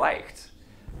I liked.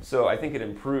 So I think it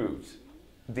improved.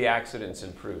 The accidents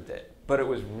improved it. But it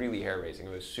was really hair-raising.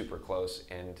 It was super close,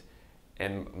 and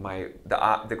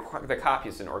the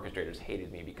copyists and orchestrators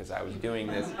hated me because I was doing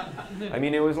this. I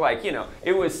mean, it was like,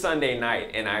 it was Sunday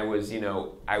night, and I was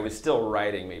still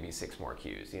writing maybe 6 more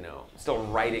cues, still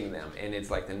writing them, and it's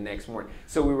like the next morning.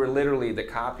 So we were literally, the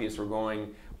copyists were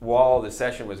going, while the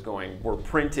session was going, we're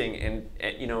printing in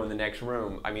the next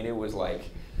room. I mean, it was like,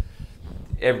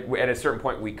 at a certain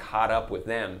point we caught up with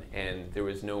them, and there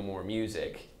was no more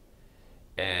music.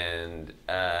 And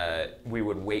we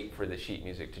would wait for the sheet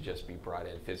music to just be brought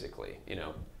in physically,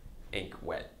 ink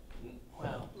wet.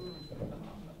 Wow.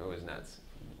 It was nuts.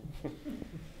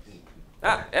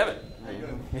 Evan. How you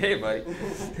doing? Hey, buddy.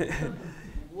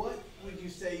 What would you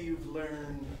say you've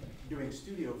learned doing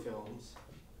studio films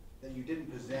that you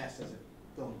didn't possess as a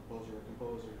film composer or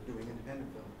composer doing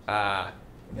independent films? That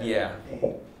Yeah. A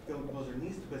film composer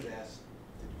needs to possess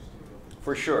to do studio films.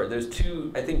 For sure.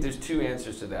 I think there's two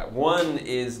answers to that. One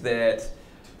is that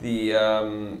the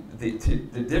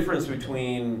difference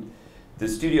between the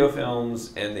studio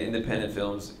films and the independent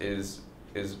films is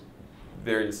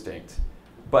very distinct.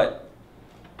 But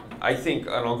I think,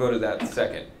 and I'll go to that in a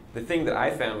second, the thing that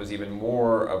I found was even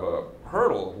more of a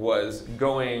hurdle was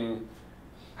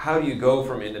how do you go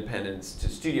from independence to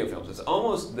studio films? It's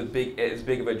almost as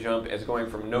big of a jump as going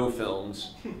from no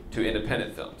films to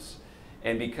independent films.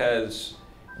 And because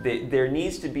there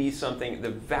needs to be something, the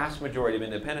vast majority of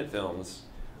independent films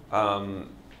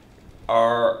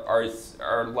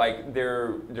are like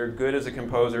they're good as a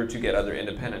composer to get other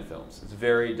independent films. It's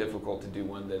very difficult to do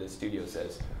one that a studio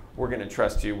says, we're going to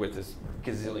trust you with this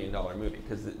gazillion-dollar movie,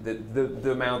 because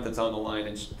the amount that's on the line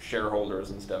and shareholders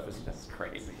and stuff is just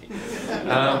crazy.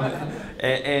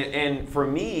 And for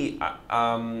me,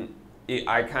 I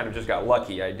kind of just got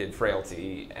lucky. I did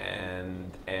Frailty,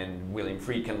 and William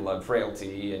Friedkin loved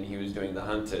Frailty, and he was doing The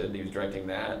Hunted. He was directing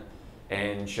that.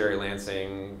 And Sherry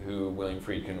Lansing, who William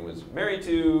Friedkin was married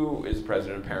to, is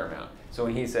president of Paramount. So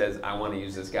when he says, I want to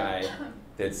use this guy,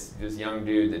 that's this young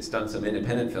dude that's done some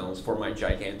independent films for my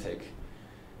gigantic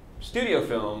studio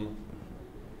film,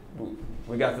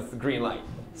 we got the green light.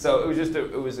 So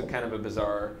it was a kind of a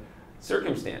bizarre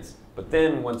circumstance. But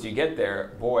then once you get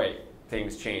there, boy,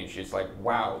 things change. It's like,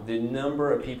 wow, the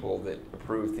number of people that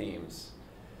approve themes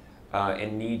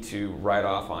and need to write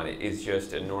off on it is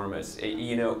just enormous.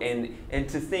 And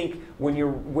to think when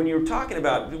you're talking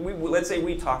about, let's say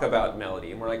we talk about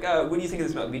melody and we're like, oh, what do you think of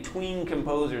this melody? Between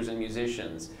composers and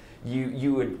musicians,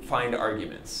 you would find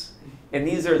arguments. And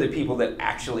these are the people that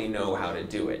actually know how to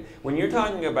do it. When you're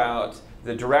talking about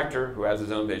the director who has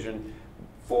his own vision,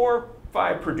 4,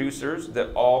 5 producers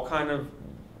that all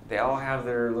they all have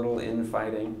their little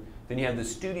infighting. Then you have the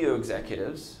studio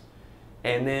executives,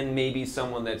 and then maybe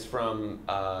someone that's from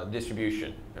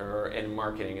distribution and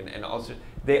marketing, and also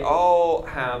they all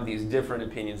have these different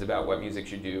opinions about what music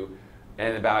should do,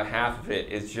 and about half of it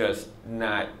is just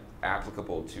not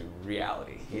applicable to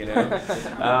reality,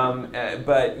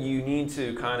 but you need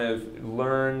to kind of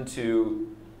learn to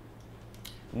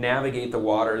navigate the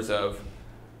waters of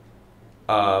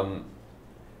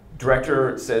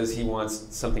director says he wants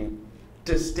something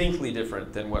distinctly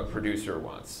different than what producer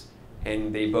wants.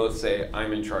 And they both say,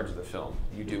 I'm in charge of the film.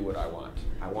 You do what I want.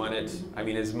 I want it,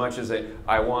 as much as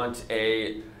I want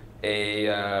a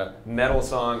metal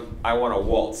song, I want a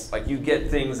waltz. Like, you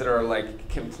get things that are like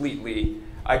completely,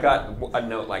 I got a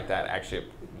note like that actually at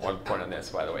one point on this,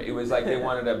 by the way. It was like they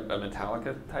wanted a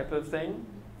Metallica type of thing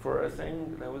for a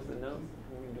thing. That was the note.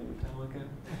 We do Metallica.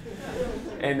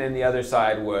 And then the other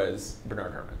side was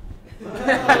Bernard Herrmann.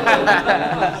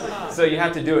 So you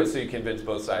have to do it so you convince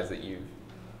both sides that you've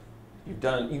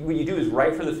done. What you do is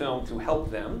write for the film to help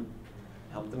them,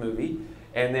 help the movie,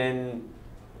 and then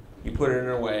you put it in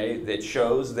a way that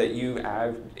shows that you've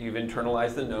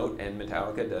internalized the note. And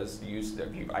Metallica does use.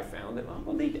 I found that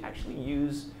they actually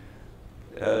use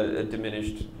a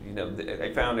diminished.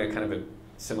 I found a kind of a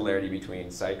similarity between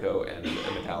Psycho and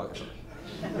Metallica,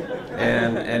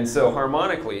 and so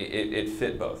harmonically it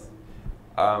fit both.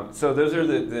 So those are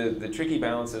the tricky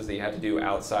balances that you have to do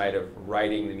outside of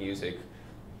writing the music.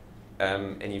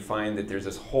 And you find that there's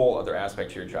this whole other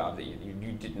aspect to your job that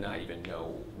you did not even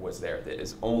know was there, that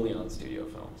is only on studio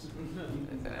films.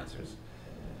 If that answers.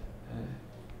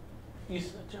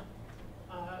 Joe?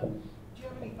 Do you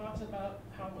have any thoughts about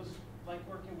how it was like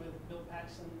working with Bill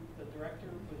Paxton, the director,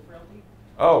 with Frailty?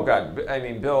 Oh, God.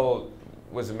 Bill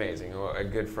was amazing, a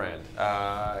good friend.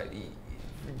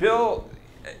 Bill,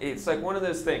 it's like one of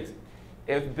those things.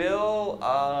 If Bill...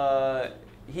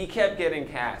 he kept getting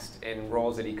cast in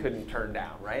roles that he couldn't turn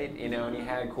down, right? And he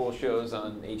had cool shows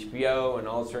on HBO and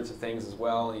all sorts of things as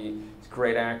well. He's a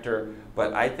great actor,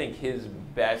 but I think his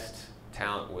best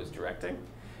talent was directing,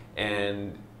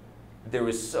 and there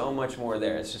was so much more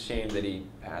there. It's a shame that he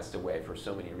passed away for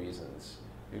so many reasons.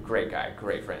 A great guy,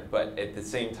 great friend, but at the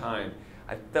same time,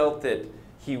 I felt that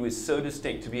he was so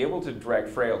distinct. To be able to direct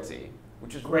Frailty,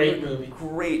 which is Great movie.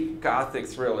 Great gothic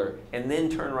thriller, and then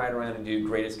turn right around and do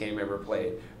Greatest Game Ever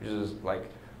Played, which is like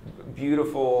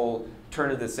beautiful turn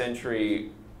of the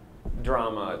century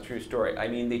drama, true story.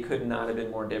 They could not have been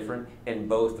more different, and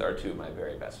both are two of my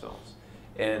very best films.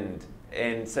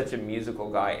 And such a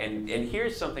musical guy. And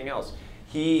here's something else.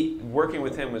 Working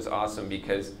with him was awesome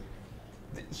because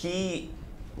he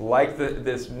liked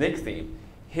this Nick theme.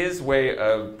 His way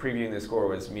of previewing the score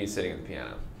was me sitting at the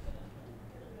piano.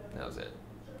 That was it.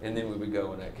 And then we would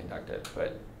go and I'd conduct it.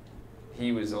 But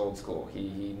he was old school.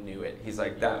 He knew it. He's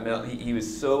like that. He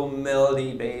was so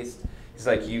melody based. He's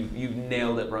like, you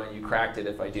nailed it, Brian. You cracked it.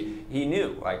 If I do, he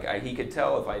knew. Like he could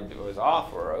tell if I was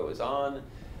off or I was on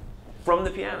from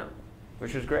the piano,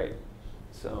 which was great.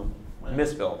 So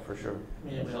miss Bill for sure.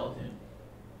 Yeah, we all do.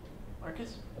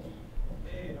 Marcus?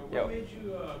 Hey, Yo. what made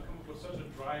you come up with such a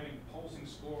driving, pulsing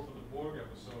score for the Borg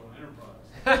episode on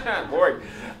Enterprise? Borg.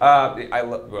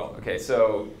 Well, okay,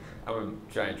 so I'm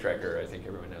a giant Trekker. I think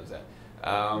everyone knows that.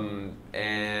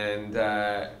 And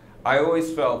I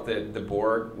always felt that the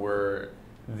Borg were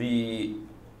the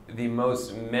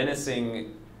most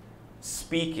menacing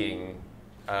speaking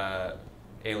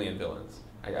alien villains.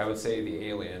 I would say the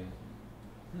alien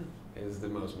is the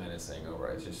most menacing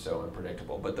overall. It's just so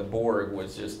unpredictable. But the Borg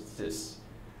was just this,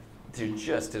 they're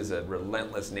just as a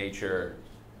relentless nature.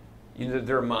 You know,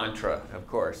 their mantra, of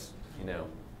course, you know,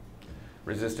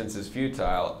 resistance is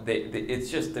futile. It's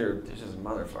just, they're just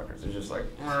motherfuckers. They're just like,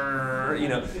 you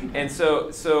know. And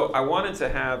so I wanted to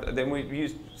have, then we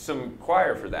used some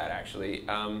choir for that actually,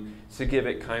 to give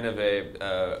it kind of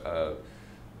a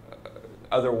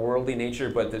otherworldly nature,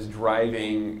 but this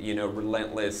driving, you know,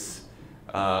 relentless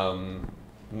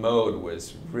mode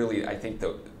was really, I think,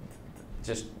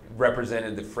 just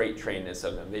represented the freight trainness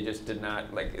of them. They just did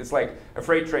not, like, it's like a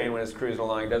freight train when it's cruising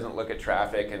along, it doesn't look at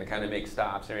traffic and kind of make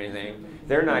stops or anything.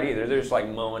 They're not either. They're just like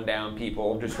mowing down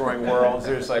people, destroying worlds.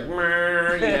 They're just like, you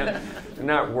know, they're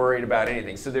not worried about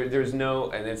anything. So there's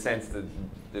no, in a sense,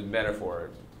 the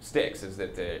metaphor sticks, is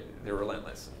that they're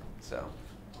relentless. So,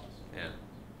 yeah.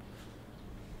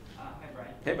 Hi,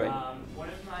 Brian. Hey, buddy. One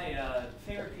of my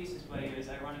favorite pieces by you is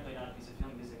ironically not a piece of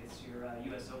film music, it's your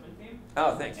US Open theme.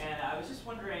 Oh, thanks. And I was just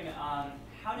wondering,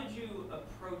 how did you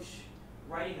approach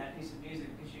writing that piece of music?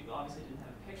 Because you obviously didn't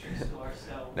have a picture score,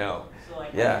 so No. So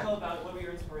like, Yeah. how did you go about, what were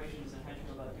your inspirations and how did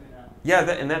you go about doing that? Yeah,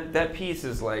 that piece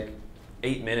is like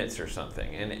 8 minutes or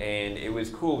something, and it was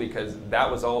cool because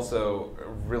that was also a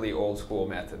really old school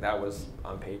method. That was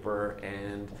on paper,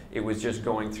 and it was just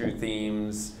going through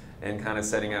themes and kind of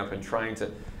setting up and trying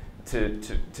to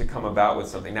come about with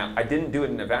something. Now, I didn't do it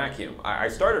in a vacuum. I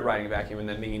started writing a vacuum, and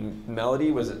the main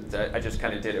melody was, I just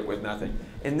kind of did it with nothing.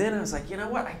 And then I was like, you know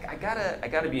what, I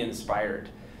gotta be inspired.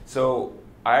 So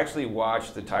I actually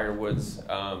watched the Tiger Woods,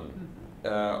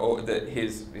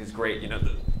 his great, you know,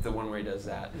 the one where he does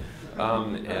that.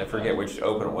 And I forget which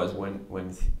Open it was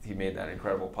when he made that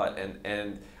incredible putt.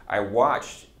 And I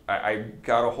watched, I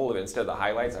got a hold of it instead of the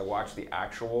highlights. I watched the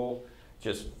actual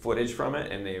just footage from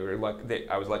it, and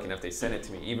I was lucky enough they sent it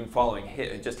to me, even following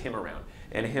just him around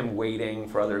and him waiting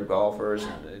for other golfers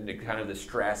and kind of the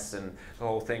stress and the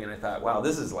whole thing. And I thought, wow,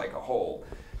 this is like a whole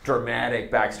dramatic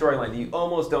back storyline that you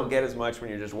almost don't get as much when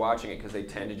you're just watching it, because they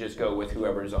tend to just go with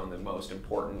whoever's on the most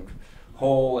important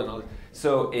hole. And all.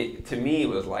 So to me, it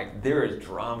was like, there is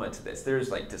drama to this. There's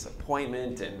like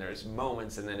disappointment and there's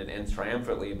moments, and then it ends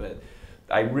triumphantly. But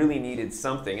I really needed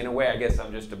something. In a way, I guess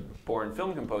I'm just a born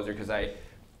film composer because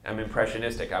I'm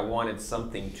impressionistic. I wanted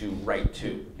something to write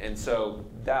to, and so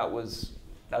that's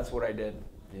what I did.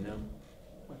 You know.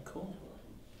 Cool.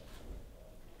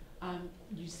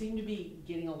 You seem to be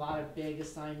getting a lot of big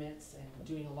assignments and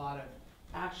doing a lot of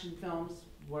action films,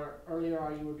 where earlier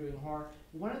on you were doing horror.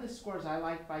 One of the scores I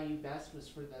liked by you best was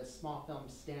for the small film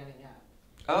Standing Up.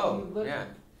 Oh, Do you look yeah.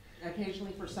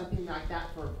 occasionally for something like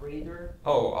that for a breather?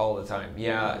 Oh, all the time.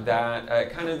 Yeah,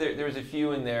 that kind of, there was a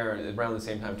few in there around the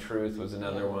same time. Truth was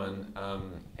another one.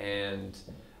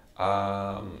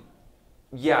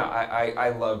 Yeah, I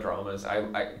love dramas.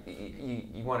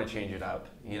 You want to change it up,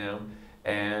 you know?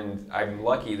 And I'm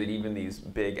lucky that even these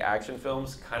big action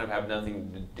films kind of have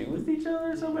nothing to do with each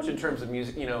other so much in terms of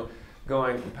music. You know,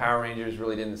 Power Rangers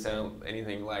really didn't sound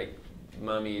anything like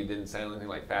Mummy, didn't sound anything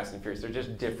like Fast and Furious. They're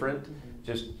just different,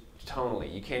 just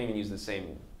tonally. You can't even use the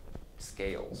same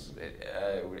scales.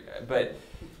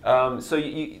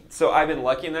 So I've been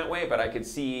lucky in that way, but I could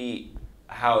see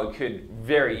how it could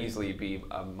very easily be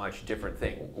a much different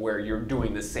thing, where you're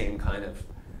doing the same kind of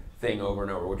thing over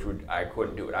and over, which I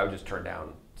couldn't do it. I would just turn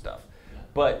down stuff.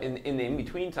 But in the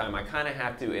in-between time, I kind of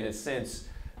have to, in a sense,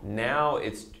 now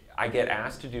I get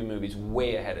asked to do movies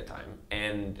way ahead of time,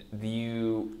 and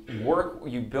you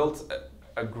built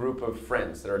a group of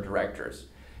friends that are directors,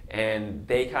 and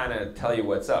they kind of tell you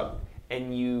what's up,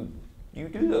 and you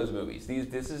do those movies.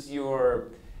 This is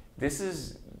your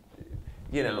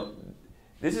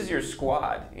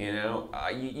squad, you know.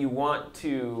 You want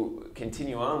to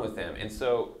continue on with them, and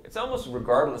so it's almost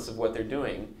regardless of what they're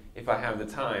doing, if I have the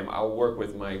time, I'll work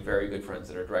with my very good friends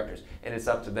that are directors, and it's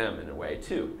up to them in a way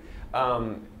too.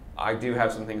 I do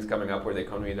have some things coming up where they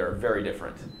come to me that are very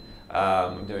different.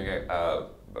 I'm doing a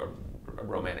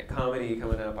romantic comedy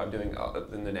coming up. I'm doing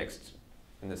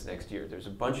in this next year. There's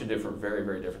a bunch of different, very,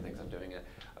 very different things I'm doing.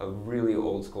 A really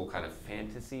old school kind of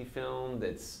fantasy film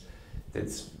that's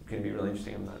going to be really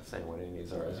interesting. I'm not saying what any of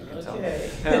these are, as you can tell.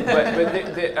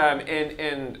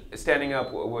 And Standing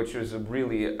Up, which was a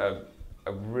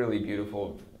really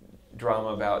beautiful drama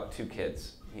about two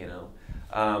kids, you know.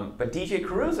 But DJ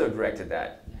Caruso directed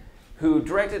that, who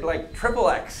directed like Triple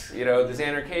X, you know, the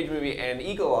Xander Cage movie, and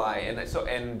Eagle Eye,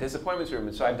 and Disappointments Room.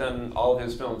 And so I've done all of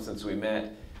his films since we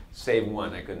met, save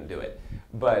one. I couldn't do it.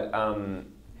 But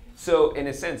so in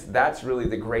a sense, that's really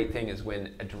the great thing, is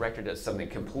when a director does something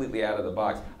completely out of the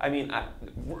box. I mean,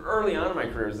 early on in my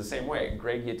career, it was the same way.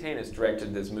 Greg Yaitanes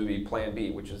directed this movie, Plan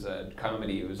B, which is a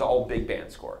comedy. It was all big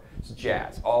band score. It's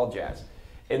jazz, all jazz.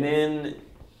 And then,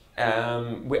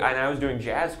 and I was doing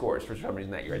jazz scores for some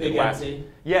reason that year. Big Empty.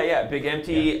 Yeah, Big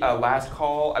Empty, Last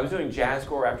Call. I was doing jazz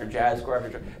score after jazz score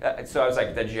after jazz. So I was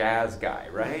like the jazz guy,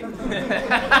 right?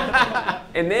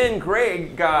 And then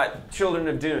Greg got Children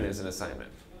of Dune as an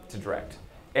assignment to direct.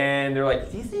 And they're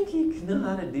like, do you think you know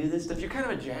how to do this stuff? You're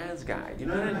kind of a jazz guy. Do you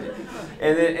know what I mean?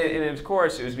 And of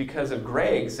course, it was because of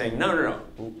Greg saying, no.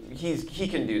 He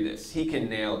can do this. He can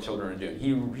nail Children of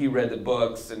Dune. He read the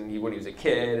books and when he was a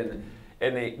kid.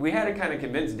 And we had to kind of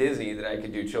convince Disney that I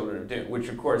could do Children of Dune, which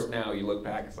of course now you look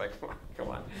back, it's like, come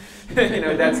on. You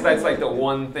know, that's like the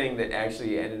one thing that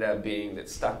actually ended up being, that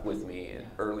stuck with me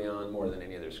early on more than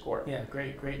any other score. Yeah,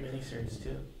 great miniseries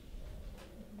too.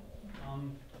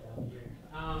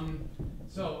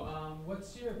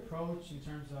 What's your approach in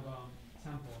terms of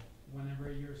tempo?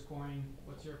 Whenever you're scoring,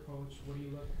 what's your approach? What do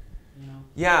you look, you know?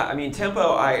 Yeah, I mean,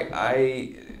 tempo,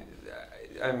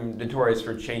 I'm notorious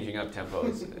for changing up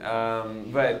tempos.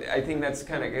 But I think that's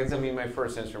kind of, because I mean, my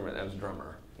first instrument, I was a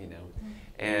drummer, you know.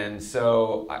 And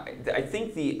so I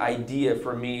think the idea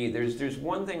for me, there's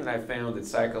one thing that I found that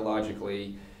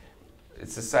psychologically,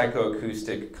 it's a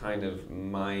psychoacoustic kind of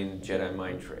Jedi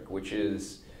mind trick, which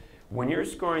is, when you're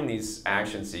scoring these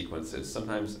action sequences,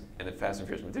 sometimes in a Fast and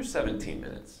Furious movie, there's 17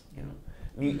 minutes. You know,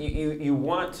 you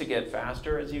want to get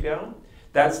faster as you go.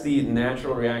 That's the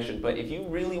natural reaction. But if you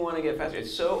really want to get faster,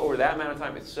 it's so over that amount of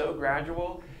time, it's so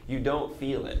gradual, you don't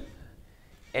feel it.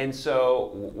 And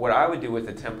so what I would do with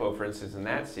the tempo, for instance, in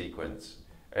that sequence,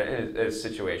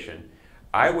 situation,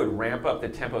 I would ramp up the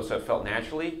tempo so it felt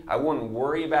naturally. I wouldn't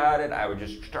worry about it. I would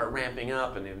just start ramping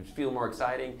up, and it would feel more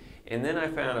exciting. And then I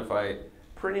found if I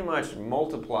pretty much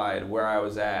multiplied where I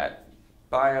was at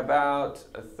by about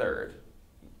a third,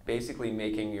 basically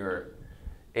making your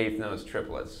eighth notes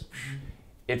triplets.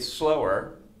 It's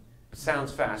slower,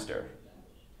 sounds faster.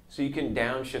 So you can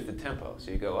downshift the tempo.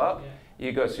 So you go up,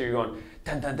 you go, so you're going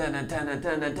dun dun dun dun dun dun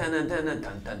dun dun dun dun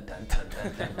dun dun dun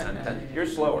dun dun dun. You're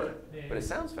slower, but it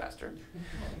sounds faster.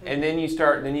 And then you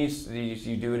start, then you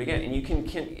do it again, and you can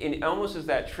it almost is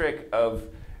that trick of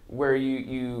where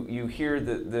you hear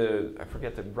I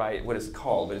forget what it's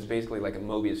called, but it's basically like a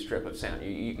Mobius strip of sound.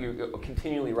 You're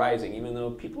continually rising, even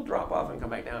though people drop off and come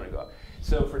back down and go up.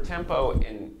 So for tempo,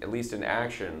 at least in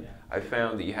action, I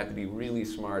found that you have to be really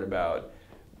smart about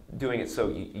doing it so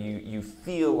you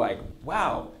feel like,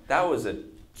 wow, that was a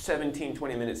 17,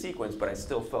 20-minute sequence, but I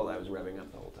still felt I was revving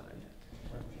up the whole time.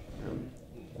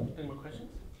 Any more questions?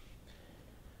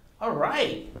 All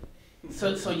right.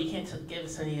 So you can't give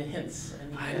us any hints?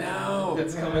 I know.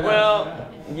 That's coming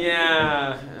up.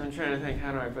 Yeah. I'm trying to think.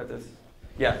 How do I put this?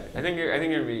 Yeah. I think you're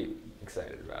gonna be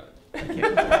excited about it.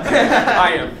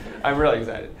 I am. I'm really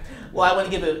excited. Well, I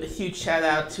want to give a huge shout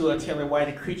out to Taylor White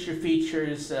at Creature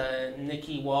Features,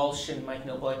 Nikki Walsh and Mike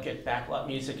Noblick at Backlot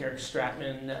Music, Eric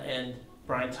Stratman, and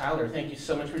Brian Tyler. Thank you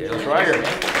so much for joining us. Schweiger.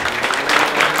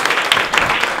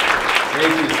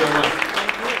 Thank you so much.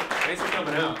 Thanks for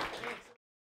coming out.